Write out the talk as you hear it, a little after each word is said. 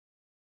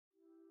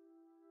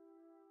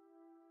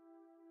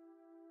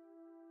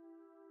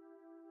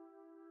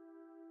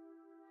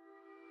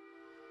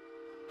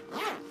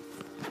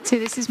So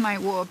this is my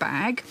war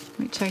bag,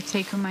 which I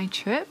take on my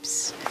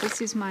trips.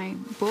 This is my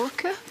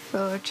burqa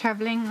for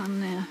travelling on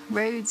the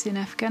roads in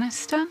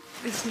Afghanistan.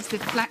 This is the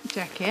flak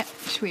jacket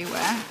which we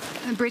wear.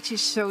 The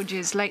British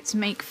soldiers like to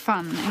make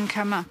fun and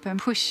come up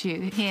and push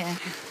you here.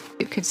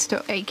 It could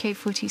stop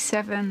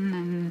AK-47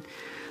 and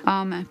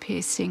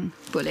armour-piercing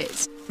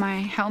bullets. My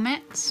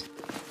helmet,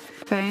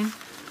 phone,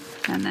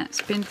 and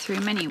that's been through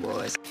many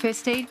wars.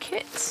 First aid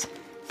kits,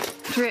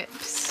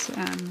 drips,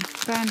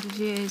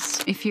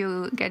 bandages. If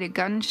you get a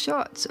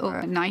gunshot or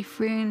a knife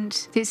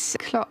wound, this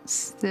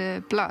clots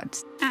the blood.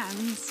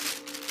 And,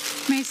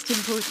 most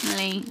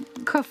importantly,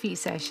 coffee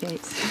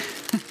sachets.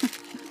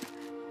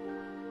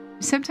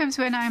 Sometimes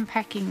when I'm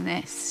packing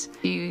this,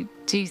 you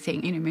do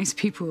think, most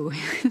people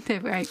with their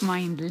right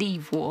mind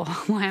leave war.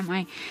 Why am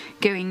I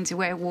going to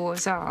where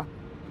wars are?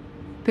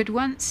 But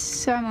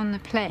once I'm on the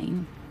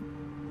plane,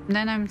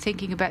 then I'm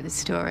thinking about the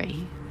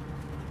story.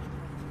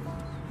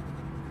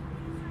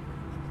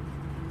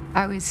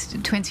 I was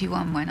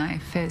 21 when I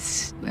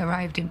first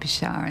arrived in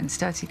Peshawar and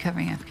started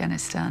covering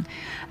Afghanistan.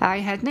 I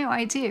had no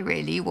idea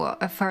really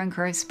what a foreign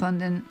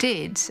correspondent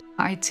did.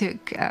 I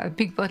took a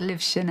big bottle of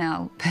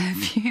Chanel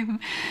perfume,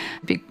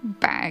 a big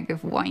bag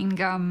of wine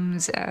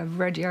gums,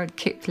 Rudyard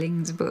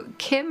Kipling's book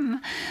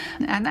Kim,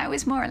 and that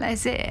was more or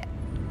less it.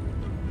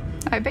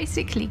 I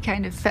basically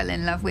kind of fell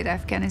in love with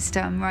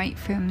Afghanistan right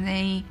from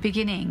the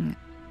beginning.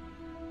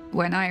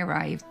 When I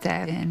arrived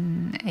there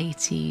in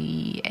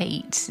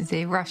 '88,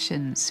 the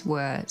Russians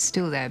were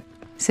still there.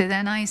 So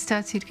then I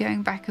started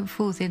going back and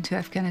forth into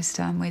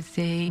Afghanistan with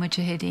the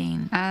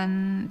Mujahideen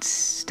and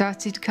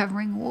started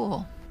covering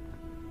war.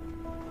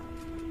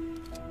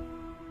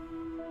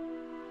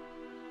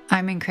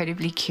 I'm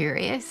incredibly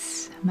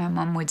curious. My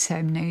mum would say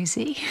I'm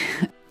nosy.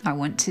 I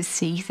want to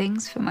see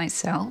things for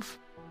myself.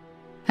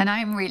 And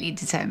I'm really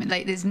determined.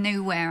 There's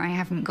nowhere I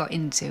haven't got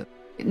into.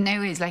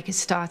 No is like a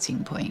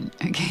starting point,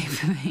 okay,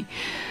 for me.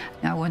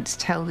 I want to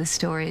tell the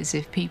stories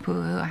of people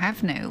who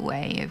have no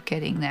way of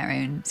getting their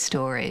own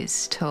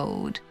stories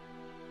told.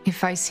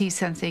 If I see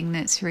something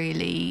that's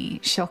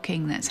really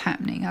shocking that's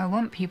happening, I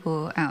want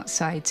people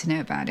outside to know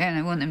about it, and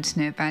I want them to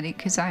know about it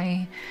because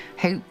I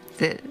hope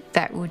that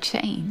that will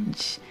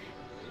change.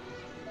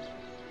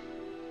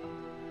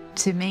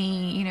 To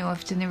me,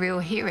 often the real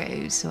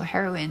heroes or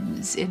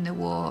heroines in the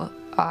war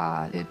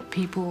are the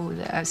people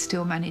that are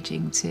still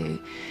managing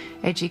to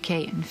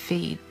educate and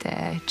feed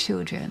their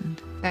children.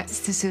 That's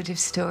the sort of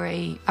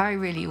story I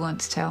really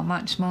want to tell,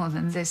 much more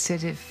than this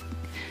sort of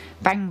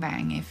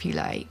bang-bang, if you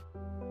like.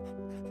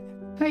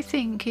 I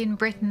think in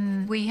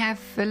Britain we have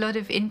a lot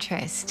of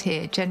interest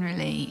here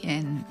generally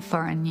in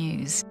foreign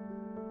news.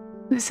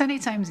 The Sunday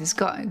Times has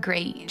got a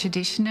great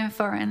tradition of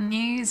foreign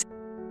news.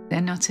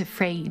 They're not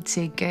afraid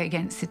to go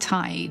against the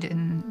tide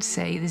and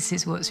say this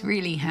is what's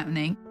really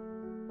happening.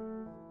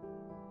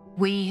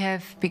 We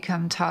have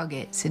become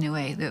targets in a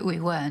way that we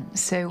weren't.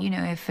 So,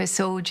 if a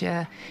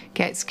soldier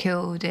gets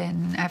killed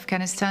in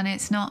Afghanistan,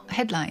 it's not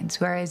headlines,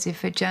 whereas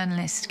if a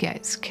journalist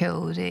gets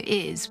killed, it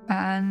is.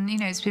 And,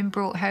 it's been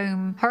brought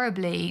home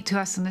horribly to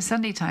us on the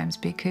Sunday Times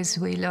because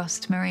we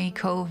lost Marie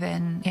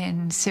Colvin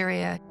in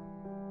Syria.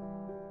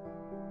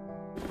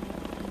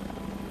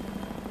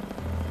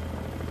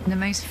 The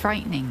most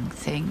frightening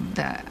thing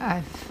that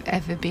I've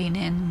ever been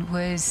in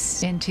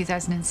was in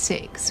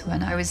 2006,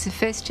 when I was the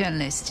first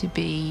journalist to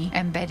be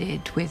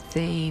embedded with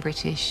the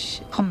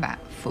British combat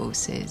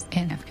forces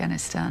in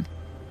Afghanistan.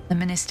 The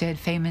minister had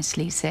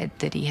famously said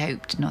that he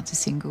hoped not a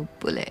single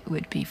bullet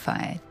would be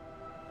fired.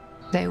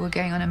 They were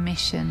going on a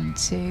mission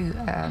to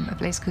a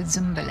place called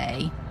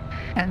Zumbale.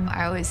 And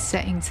I was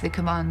saying to the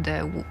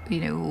commander,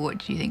 what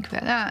do you think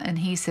about that? And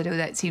he said,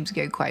 that seems to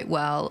go quite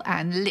well.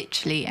 And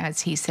literally, as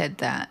he said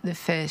that, the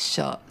first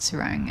shots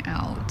rang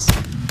out.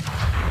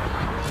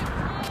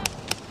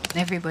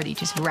 Everybody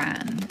just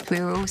ran.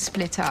 We were all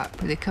split up.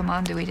 The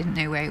commander, we didn't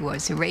know where he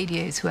was. The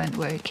radios weren't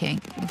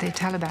working. The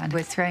Taliban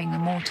were throwing the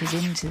mortars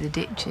into the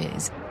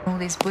ditches. All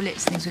these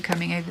bullets, things were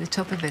coming over the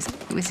top of us.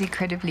 It was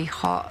incredibly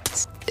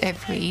hot.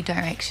 Every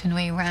direction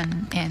we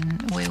ran in,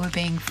 we were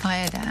being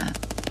fired at.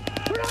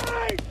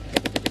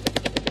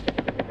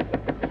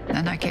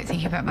 And I kept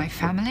thinking about my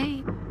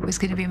family. It was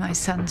going to be my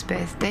son's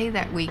birthday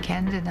that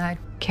weekend, and I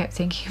kept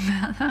thinking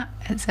about that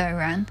as I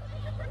ran.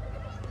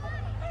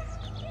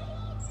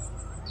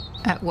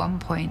 At one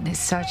point, this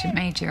sergeant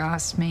major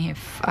asked me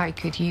if I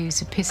could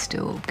use a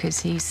pistol because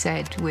he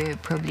said we're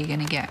probably going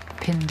to get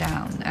pinned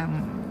down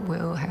and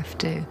we'll have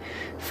to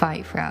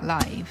fight for our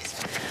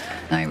lives.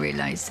 And I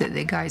realised that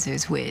the guys I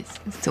was with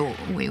thought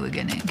we were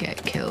going to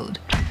get killed.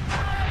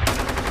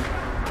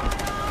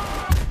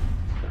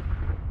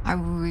 I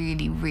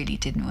really, really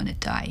didn't want to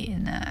die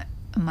in that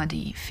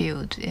muddy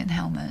field in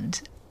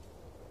Helmand.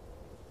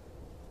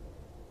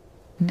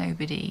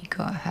 Nobody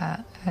got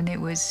hurt, and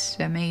it was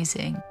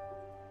amazing.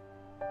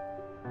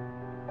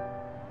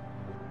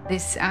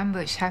 This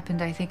ambush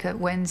happened, I think, at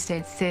Wednesday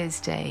and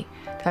Thursday.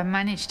 I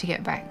managed to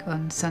get back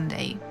on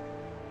Sunday.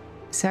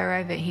 So I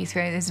arrived at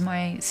Heathrow. There's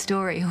my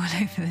story all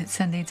over the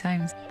Sunday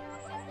Times.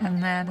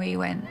 And then we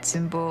went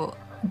and bought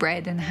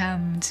bread and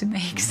ham to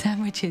make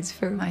sandwiches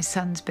for my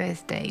son's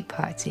birthday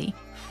party.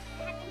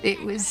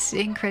 It was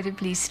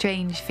incredibly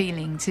strange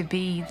feeling to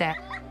be there.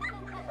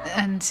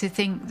 And to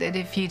think that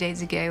a few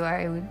days ago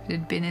I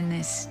had been in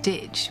this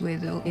ditch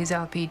with all these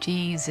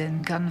RPGs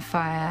and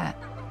gunfire.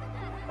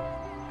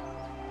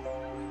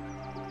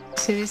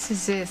 So this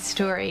is a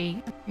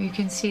story. You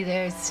can see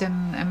there's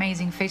some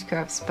amazing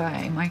photographs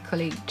by my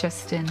colleague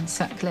Justin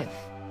Sutcliffe.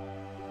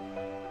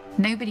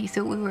 Nobody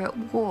thought we were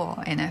at war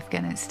in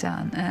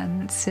Afghanistan,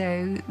 and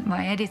so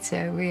my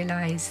editor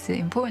realised the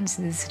importance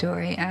of the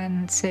story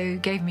and so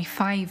gave me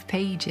 5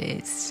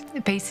 pages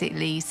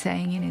basically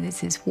saying,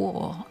 this is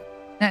war.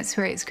 That's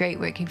where it's great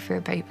working for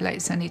a paper like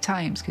Sunday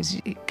Times, because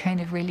it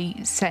kind of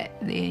really set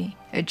the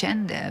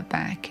agenda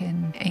back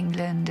in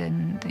England,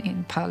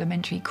 and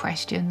parliamentary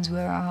questions were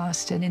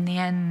asked, and in the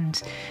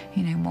end,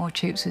 more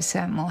troops were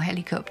sent, more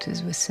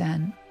helicopters were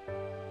sent.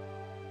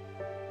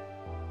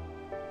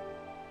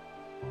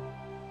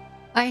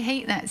 I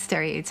hate that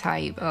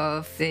stereotype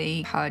of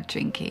the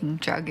hard-drinking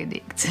drug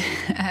addict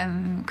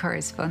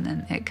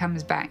correspondent that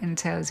comes back and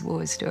tells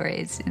war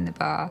stories in the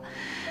bar.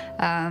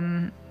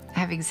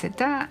 Having said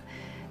that,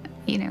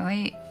 it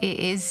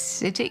is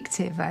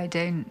addictive.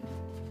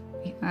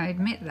 I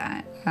admit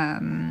that.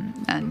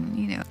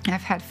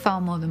 I've had far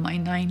more than my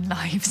 9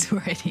 lives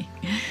already.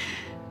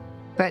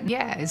 But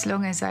yeah, as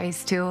long as I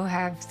still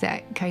have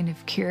that kind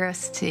of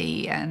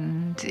curiosity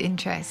and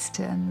interest,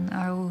 and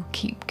I will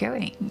keep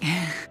going.